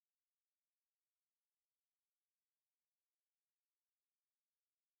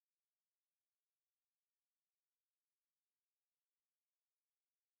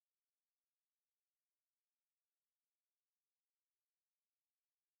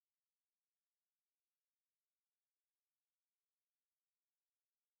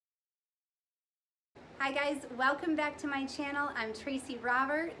Hi guys, welcome back to my channel. I'm Tracy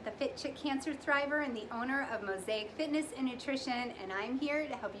Robert, the Fit Chick Cancer Thriver and the owner of Mosaic Fitness and Nutrition, and I'm here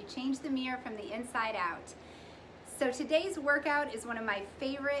to help you change the mirror from the inside out. So today's workout is one of my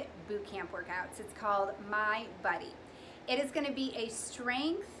favorite boot camp workouts. It's called My Buddy. It is going to be a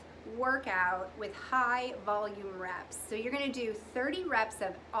strength workout with high volume reps. So you're going to do 30 reps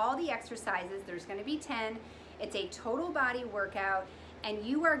of all the exercises. There's going to be 10. It's a total body workout, and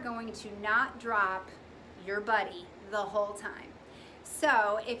you are going to not drop your buddy the whole time.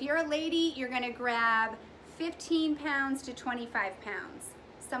 So if you're a lady, you're going to grab 15 pounds to 25 pounds,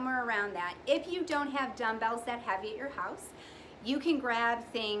 somewhere around that. If you don't have dumbbells that heavy at your house, you can grab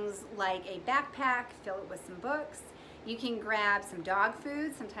things like a backpack, fill it with some books. You can grab some dog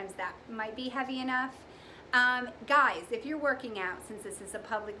food. Sometimes that might be heavy enough. Guys, if you're working out, since this is a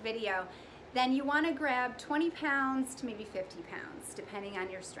public video, then you want to grab 20 pounds to maybe 50 pounds, depending on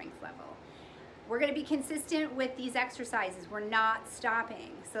your strength level. We're going to be consistent with these exercises. We're not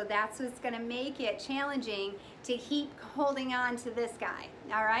stopping. So that's what's going to make it challenging to keep holding on to this guy.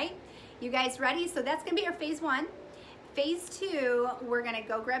 All right? You guys ready? So that's going to be our phase one. Phase two, we're going to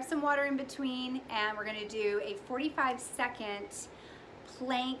go grab some water in between, and we're going to do a 45-second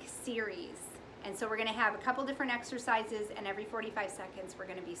plank series. And so we're going to have a couple different exercises, and every 45 seconds we're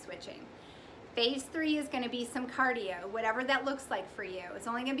going to be switching. Phase three is going to be some cardio, whatever that looks like for you. It's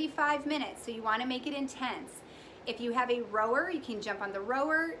only going to be 5 minutes, so you want to make it intense. If you have a rower, you can jump on the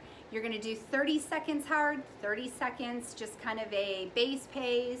rower. You're going to do 30 seconds hard, 30 seconds just kind of a base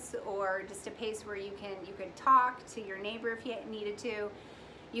pace, or just a pace where you could talk to your neighbor if you needed to.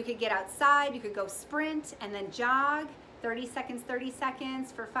 You could get outside, you could go sprint and then jog, 30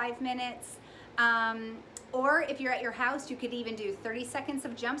 seconds for 5 minutes. Or if you're at your house, you could even do 30 seconds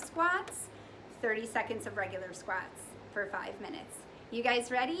of jump squats, 30 seconds of regular squats for 5 minutes. You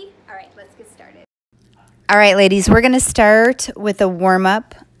guys ready? All right, let's get started. All right, ladies, we're going to start with a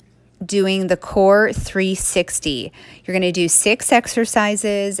warm-up doing the core 360. You're going to do 6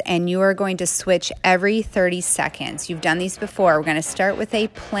 exercises, and you are going to switch every 30 seconds. You've done these before. We're going to start with a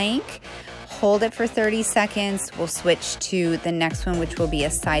plank, hold it for 30 seconds. We'll switch to the next one, which will be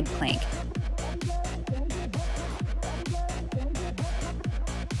a side plank.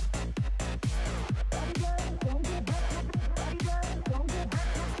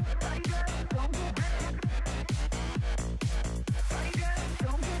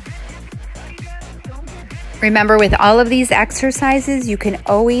 Remember, with all of these exercises, you can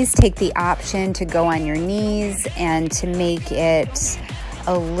always take the option to go on your knees and to make it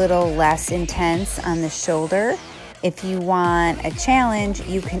a little less intense on the shoulder. If you want a challenge,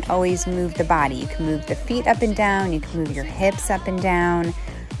 you can always move the body. You can move the feet up and down, you can move your hips up and down.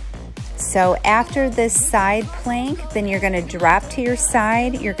 So after this side plank, then you're going to drop to your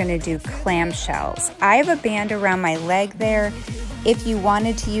side. You're going to do clamshells. I have a band around my leg there. If you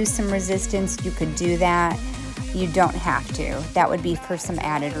wanted to use some resistance, you could do that. You don't have to. That would be for some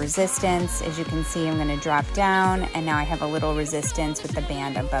added resistance. As you can see, I'm going to drop down, and now I have a little resistance with the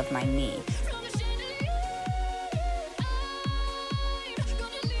band above my knee.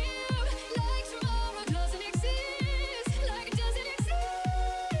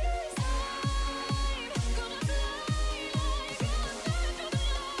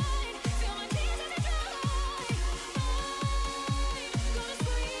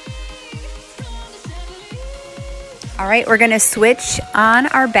 All right, we're gonna switch on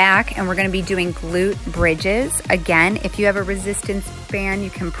our back, and we're gonna be doing glute bridges. Again, if you have a resistance band,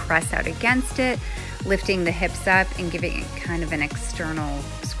 you can press out against it, lifting the hips up and giving it kind of an external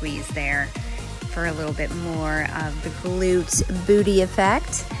squeeze there for a little bit more of the glute booty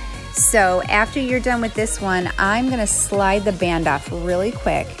effect. So after you're done with this one, I'm gonna slide the band off really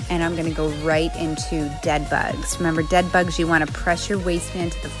quick, and I'm gonna go right into dead bugs. Remember, dead bugs, you wanna press your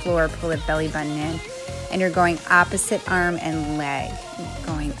waistband to the floor, pull the belly button in, and you're going opposite arm and leg,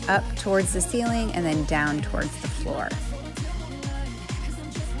 going up towards the ceiling and then down towards the floor.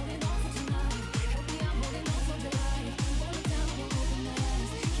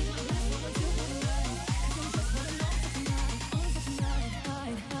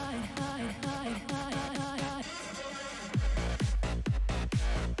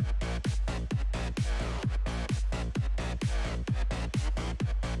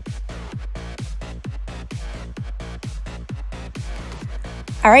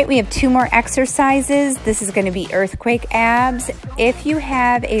 All right, we have 2 more exercises. This is going to be earthquake abs. If you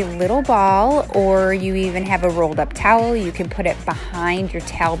have a little ball, or you even have a rolled up towel, you can put it behind your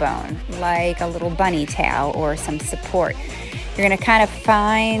tailbone, like a little bunny tail or some support. You're gonna kind of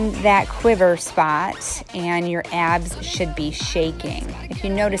find that quiver spot and your abs should be shaking. If you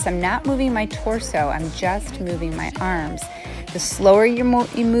notice, I'm not moving my torso, I'm just moving my arms. The slower you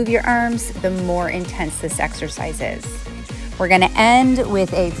move your arms, the more intense this exercise is. We're gonna end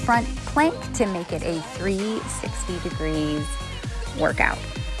with a front plank to make it a 360 degrees workout.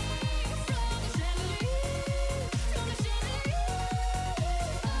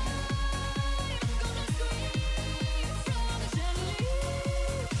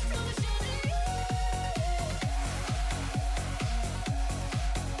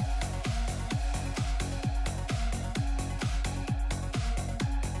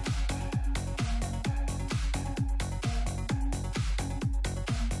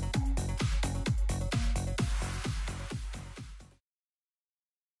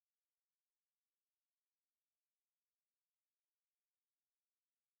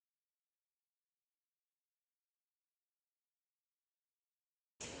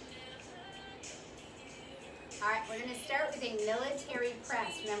 All right, we're gonna start with a military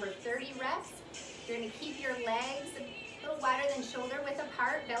press. Remember, 30 reps. You're gonna keep your legs a little wider than shoulder width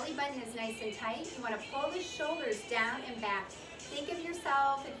apart. Belly button is nice and tight. You wanna pull the shoulders down and back. Think of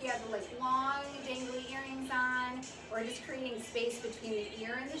yourself if you have like long dangly earrings on, or just creating space between the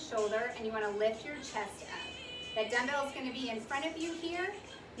ear and the shoulder, and you wanna lift your chest up. That dumbbell is gonna be in front of you here.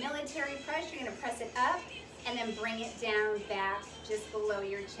 Military press, you're gonna press it up and then bring it down back just below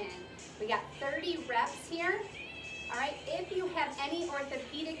your chin. We got 30 reps here. All right, if you have any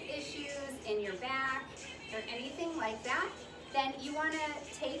orthopedic issues in your back or anything like that, then you wanna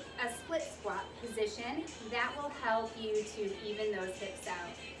take a split squat position. That will help you to even those hips out.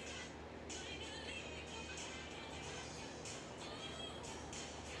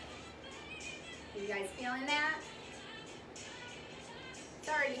 You guys feeling that? It's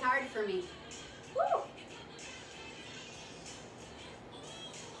already hard for me. Woo!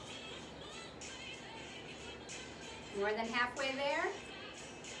 More than halfway there.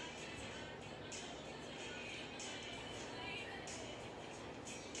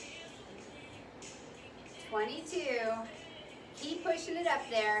 $22. Keep pushing it up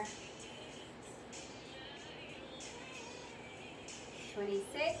there.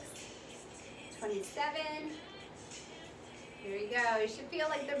 26, 27. There you go. You should feel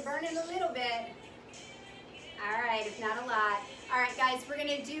like they're burning a little bit. All right, if not a lot. All right, guys, we're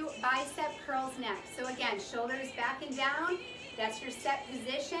gonna do bicep curls next. So again, shoulders back and down. That's your set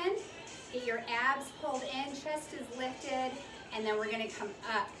position. Get your abs pulled in, chest is lifted, and then we're gonna come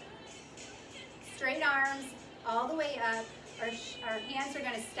up. Straight arms all the way up. Our hands are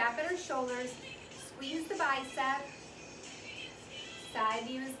gonna stop at our shoulders. Squeeze the bicep. Side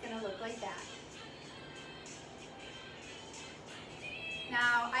view is gonna look like that.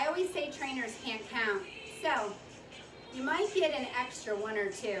 Now, I always say trainers can't count. So, you might get an extra 1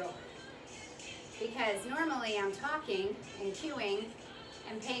 or 2 because normally I'm talking and cueing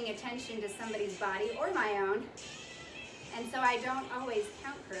and paying attention to somebody's body or my own, and so I don't always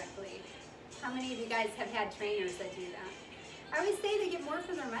count correctly. How many of you guys have had trainers that do that? I always say they get more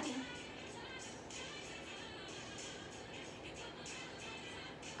for their money.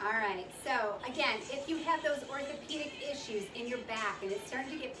 All right, so again, if you have those orthopedic issues in your back and it's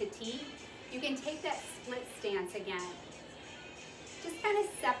starting to get fatigued, you can take that split stance again. Just kind of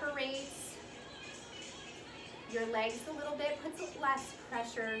separates your legs a little bit, puts less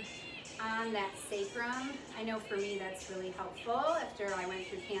pressure on that sacrum. I know for me that's really helpful after I went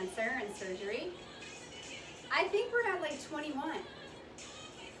through cancer and surgery. I think we're at like 21.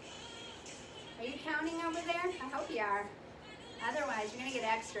 Are you counting over there? I hope you are. Otherwise, you're gonna get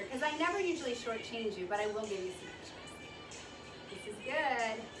extra, because I never usually shortchange you, but I will give you some extras. This is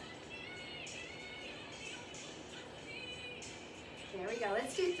good. There we go.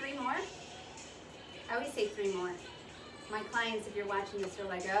 Let's do 3 more. I always say 3 more. My clients, if you're watching this, are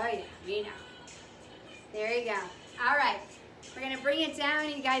like, oh yeah, we know. There you go. All right. We're going to bring it down.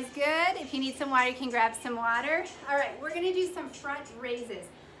 You guys good? If you need some water, you can grab some water. All right. We're going to do some front raises.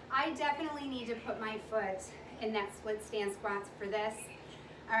 I definitely need to put my foot in that split stance squats for this.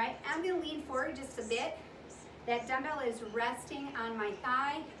 All right. I'm going to lean forward just a bit. That dumbbell is resting on my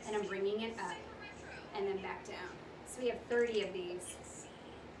thigh, and I'm bringing it up and then back down. So we have 30 of these.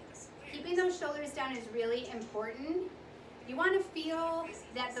 Keeping those shoulders down is really important. You want to feel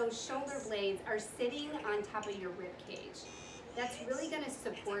that those shoulder blades are sitting on top of your rib cage. That's really going to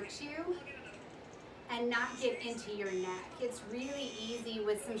support you and not get into your neck. It's really easy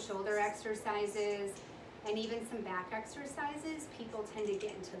with some shoulder exercises and even some back exercises. People tend to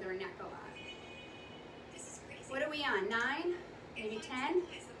get into their neck a lot. What are we on, 9? Maybe 10?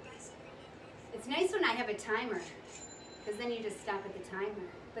 It's nice when I have a timer. because then you just stop at the timer.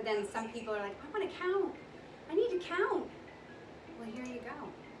 But then some people are like, I want to count. I need to count. Well, here you go.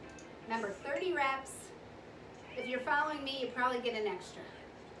 Remember, 30 reps. If you're following me, you probably get an extra.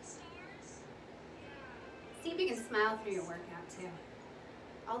 See if you can smile through your workout too.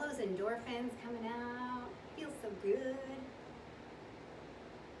 All those endorphins coming out. Feels so good.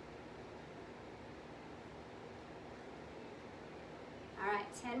 All right,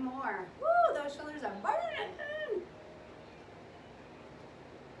 10 more. Woo, those shoulders are burning.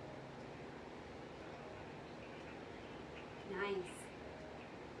 Nice.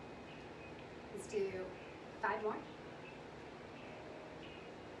 Let's do 5 more.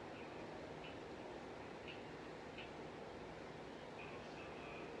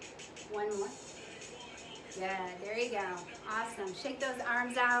 One more. Good, there you go. Awesome, shake those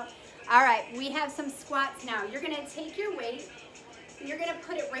arms out. All right, we have some squats now. You're gonna take your weight, and you're gonna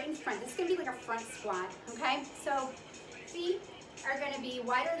put it right in front. This is gonna be like a front squat, okay? So feet are gonna be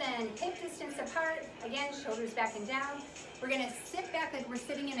wider than hip distance apart. Again, shoulders back and down. We're gonna sit back like we're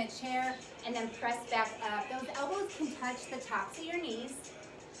sitting in a chair and then press back up. Those elbows can touch the tops of your knees.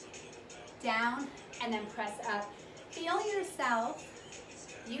 Down and then press up. Feel yourself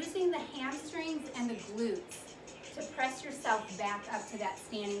using the hamstrings and the glutes to press yourself back up to that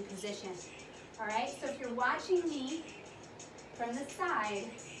standing position. All right, so if you're watching me from the side,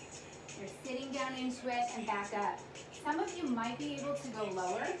 you're sitting down into it and back up. Some of you might be able to go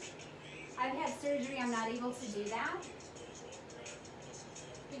lower. I've had surgery, I'm not able to do that.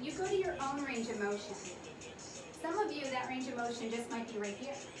 But you go to your own range of motion. Some of you, that range of motion just might be right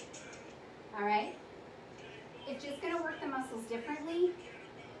here. All right? It's just gonna work the muscles differently.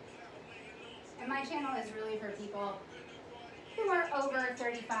 And my channel is really for people who are over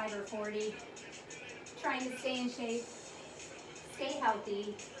 35 or 40, trying to stay in shape, stay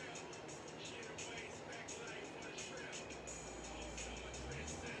healthy.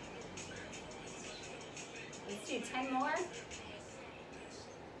 Let's do 10 more. Are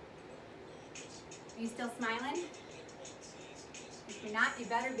you still smiling? If you're not, you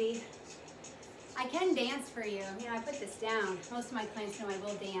better be. I can dance for you. You know, I put this down. Most of my clients know I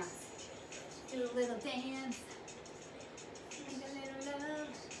will dance. Do a little dance. Make a little love.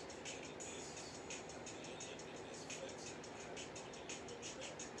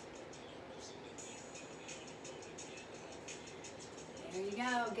 There you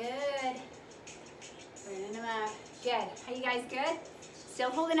go. Good. Bringing them up. Good. Are you guys good?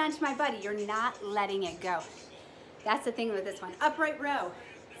 Still holding on to my buddy. You're not letting it go. That's the thing with this one. Upright row.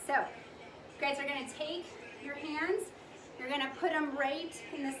 So, you guys are going to take your hands. You're going to put them right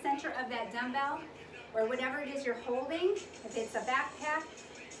in the center of that dumbbell, or whatever it is you're holding. If it's a backpack,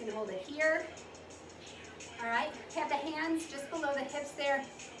 you can hold it here. All right, have the hands just below the hips there.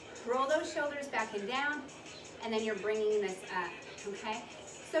 Roll those shoulders back and down, and then you're bringing this up, okay?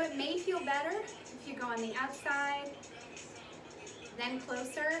 So it may feel better if you go on the outside, then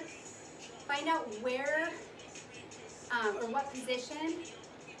closer. Find out where or what position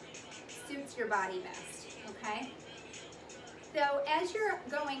suits your body best, okay? So as you're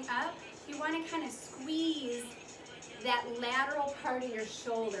going up, you want to kind of squeeze that lateral part of your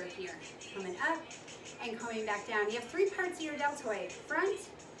shoulder here. Coming up and coming back down. You have 3 parts of your deltoid. Front,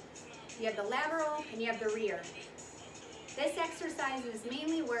 you have the lateral, and you have the rear. This exercise is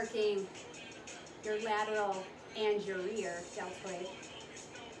mainly working your lateral and your rear deltoid.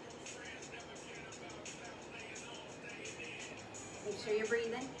 Make sure you're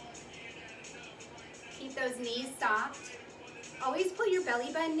breathing. Keep those knees soft. Always pull your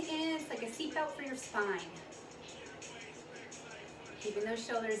belly button in. It's like a seatbelt for your spine. Keeping those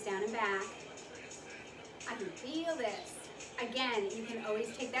shoulders down and back. I can feel this. Again, you can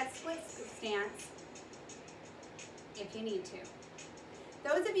always take that split stance if you need to.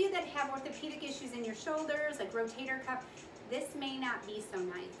 Those of you that have orthopedic issues in your shoulders, like rotator cuff, this may not be so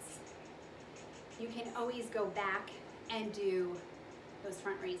nice. You can always go back and do those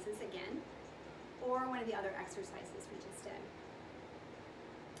front raises again, or one of the other exercises we just did.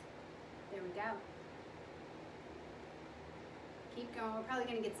 There we go. Keep going. We're probably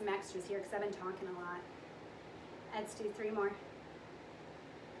going to get some extras here because I've been talking a lot. Let's do 3 more.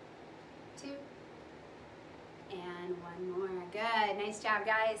 2. And 1 more. Good. Nice job,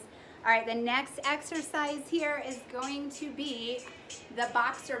 guys. All right, the next exercise here is going to be the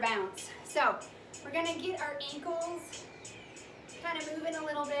boxer bounce. So we're going to get our ankles kind of moving a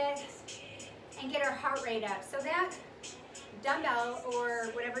little bit and get our heart rate up. So that dumbbell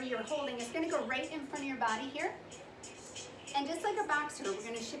or whatever you're holding is going to go right in front of your body here. And just like a boxer, we're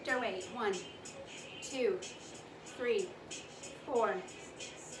going to shift our weight. 1, 2, 3, 4,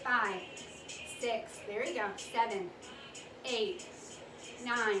 5, 6, there you go, 7, 8,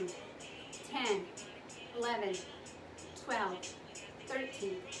 9, 10, 11, 12,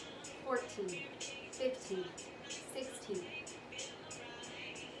 13, 14, 15, 16.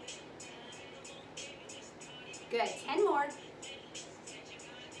 Good, 10 more.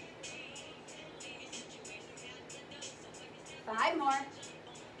 5 more.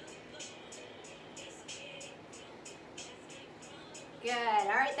 Good, all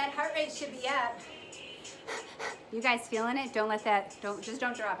right, that heart rate should be up. You guys feeling it? Don't let that, just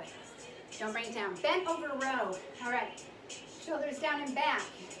don't drop it. Don't bring it down. Bent over row. All right, shoulders down and back.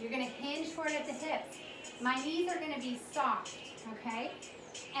 You're gonna hinge forward at the hips. My knees are gonna be soft, okay?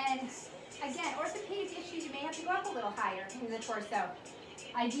 And again, orthopedic issues, you may have to go up a little higher into the torso.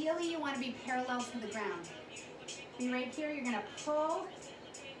 Ideally, you wanna be parallel to the ground. Be right here, you're gonna pull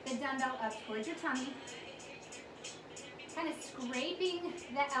the dumbbell up towards your tummy, kind of scraping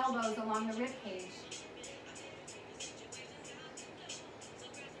the elbows along the rib cage.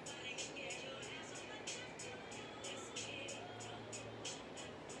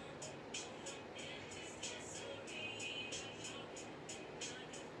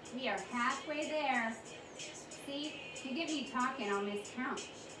 We are halfway there. See, if you get me talking, I'll miscount.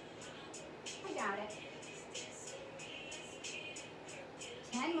 I got it.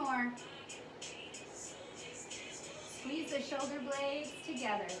 10 more. Squeeze the shoulder blades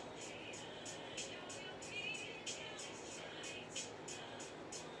together.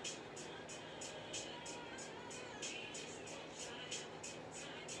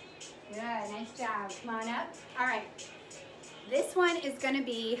 Good, nice job. Come on up. All right. This one is going to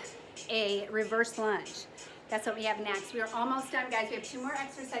be a reverse lunge. That's what we have next. We are almost done, guys. We have 2 more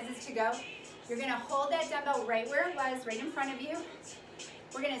exercises to go. You're going to hold that dumbbell right where it was, right in front of you.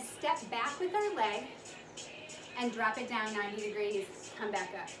 We're going to step back with our leg and drop it down 90 degrees, come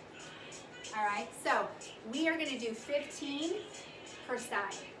back up. All right, so we are going to do 15 per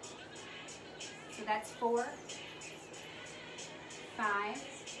side. So that's 4, 5,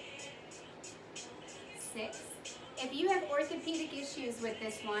 6. If you have orthopedic issues with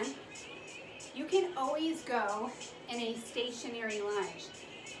this one, you can always go in a stationary lunge.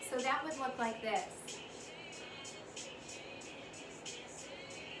 So that would look like this.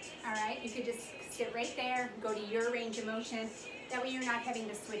 All right, you could just sit right there, go to your range of motion. That way you're not having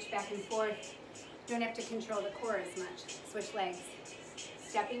to switch back and forth. You don't have to control the core as much. Switch legs.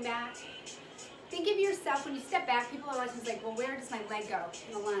 Stepping back. Think of yourself, when you step back, people are always like, well, where does my leg go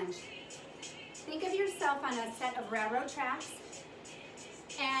in the lunge? Think of yourself on a set of railroad tracks,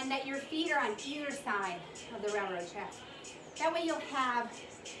 and that your feet are on either side of the railroad track. That way you'll have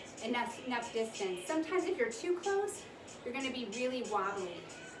enough distance. Sometimes if you're too close, you're going to be really wobbly,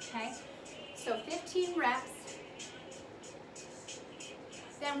 okay? So 15 reps.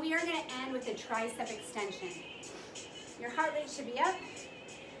 Then we are going to end with a tricep extension. Your heart rate should be up.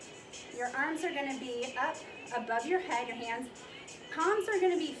 Your arms are going to be up above your head, your hands. Palms are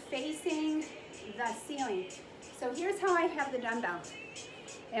going to be facing the ceiling. So here's how I have the dumbbell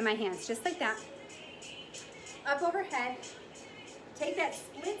in my hands, just like that. Up overhead. Take that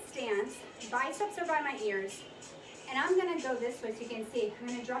split stance. Biceps are by my ears. And I'm going to go this way so you can see. I'm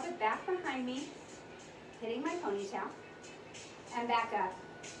going to drop it back behind me, hitting my ponytail, and back up.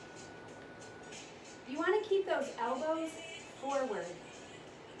 You want to keep those elbows forward.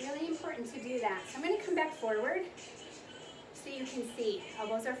 Really important to do that. So I'm going to come back forward so you can see.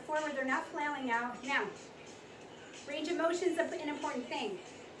 Elbows are forward, they're not flailing out. Now, range of motion is an important thing.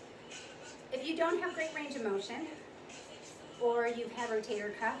 If you don't have great range of motion, or you've had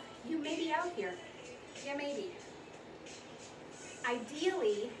rotator cuff, you may be out here. Yeah, maybe.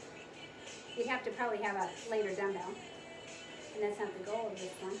 Ideally, you'd have to probably have a lighter dumbbell, and that's not the goal of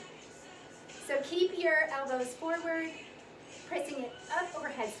this one. So keep your elbows forward, pressing it up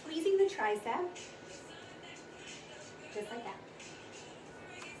overhead, squeezing the tricep, just like that.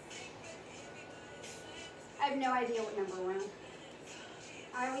 I have no idea what number we're on.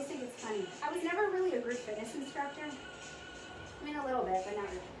 I always think it's funny. I was never really a group fitness instructor. I mean, a little bit, but not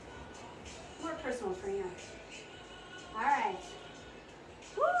really. More personal trainer. All right.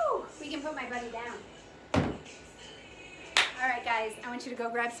 Woo! We can put my buddy down. All right, guys, I want you to go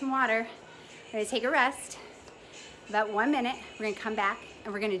grab some water. We're gonna take a rest, about 1 minute. We're gonna come back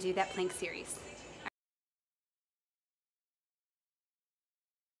and we're gonna do that plank series.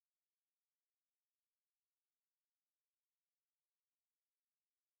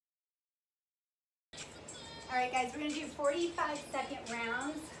 All right, guys, we're gonna do 45-second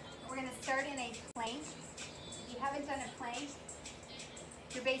rounds. We're gonna start in a plank. If you haven't done a plank,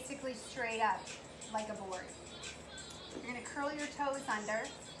 you're basically straight up like a board. You're gonna curl your toes under.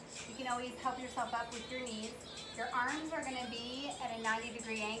 You can always help yourself up with your knees. Your arms are gonna be at a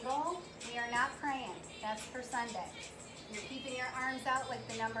 90-degree angle. We are not praying, that's for Sunday. You're keeping your arms out like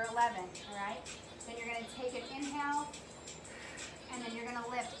the number 11, all right? Then you're gonna take an inhale, and then you're gonna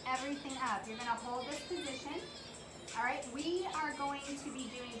lift everything up. You're gonna hold this position, all right? We are going to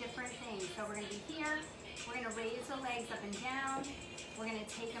be doing different things. So we're gonna be here, we're gonna raise the legs up and down, we're gonna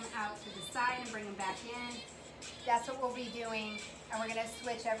take them out to the side and bring them back in. That's what we'll be doing, and we're gonna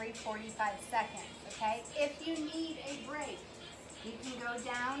switch every 45 seconds, okay? If you need a break, you can go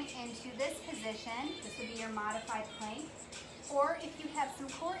down into this position. This would be your modified plank. Or if you have some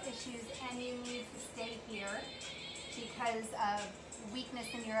core issues and you need to stay here because of weakness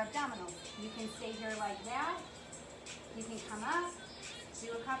in your abdominals, you can stay here like that. You can come up,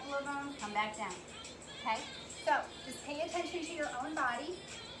 do a couple of them, come back down, okay? So just pay attention to your own body,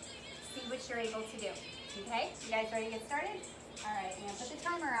 see what you're able to do, okay? You guys ready to get started? All right, I'm gonna put the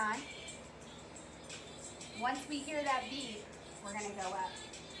timer on. Once we hear that beep, we're gonna go up.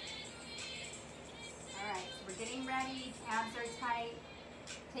 All right, so we're getting ready, abs are tight,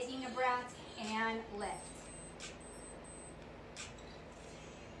 taking a breath, and lift.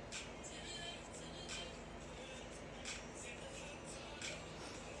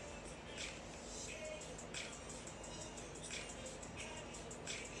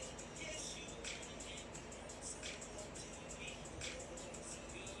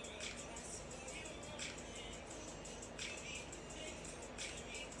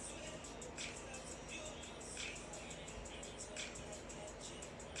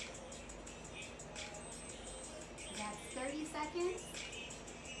 That's 30 seconds.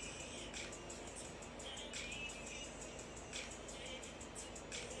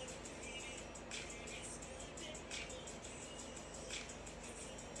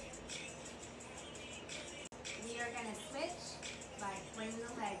 We are going to switch by bringing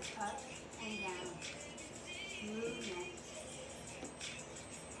the legs up and down. Movement.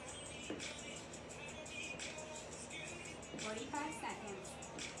 Seconds.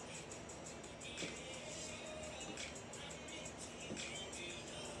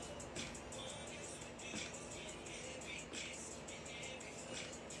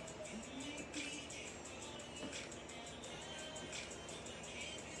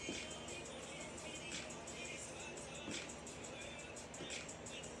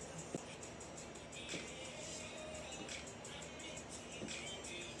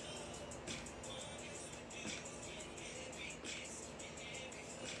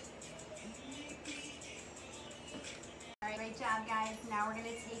 Great job, guys. Now we're going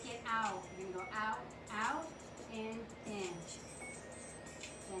to take it out. We're going to go out, out, in, then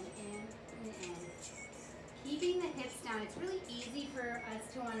in, and in. Keeping the hips down. It's really easy for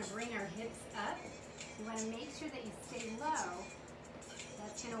us to want to bring our hips up. You want to make sure that you stay low.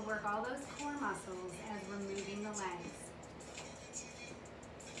 That's going to work all those core muscles as we're moving the legs.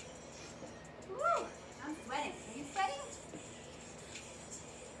 Woo! I'm sweating. Are you sweating?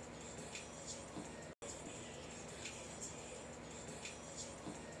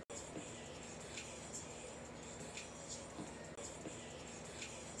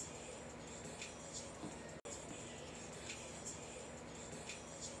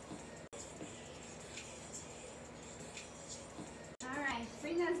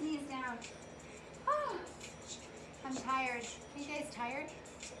 Bring those knees down. Oh, I'm tired. Are you guys tired?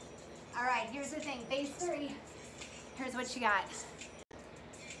 All right, here's the thing. Phase 3. Here's what you got.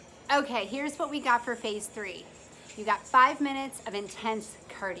 Okay, here's what we got for phase 3. You got 5 minutes of intense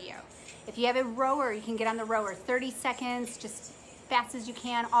cardio. If you have a rower, you can get on the rower. 30 seconds, just fast as you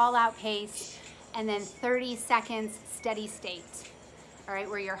can, all out pace. And then 30 seconds steady state. All right,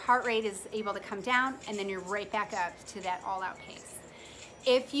 where your heart rate is able to come down and then you're right back up to that all out pace.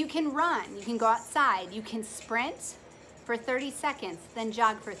 If you can run, you can go outside, you can sprint for 30 seconds, then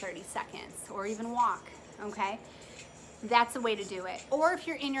jog for 30 seconds, or even walk, okay? That's a way to do it. Or if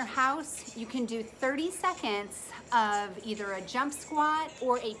you're in your house, you can do 30 seconds of either a jump squat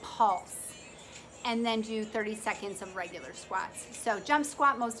or a pulse, and then do 30 seconds of regular squats. So jump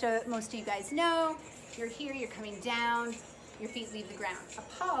squat, most of you guys know, you're here, you're coming down, your feet leave the ground. A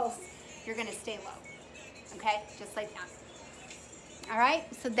pulse, you're gonna stay low, okay? Just like that. All right,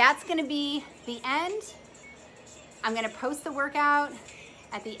 so that's gonna be the end. I'm gonna post the workout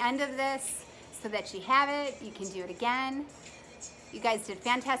at the end of this so that you have it. You can do it again. You guys did a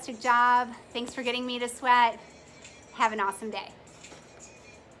fantastic job. Thanks for getting me to sweat. Have an awesome day.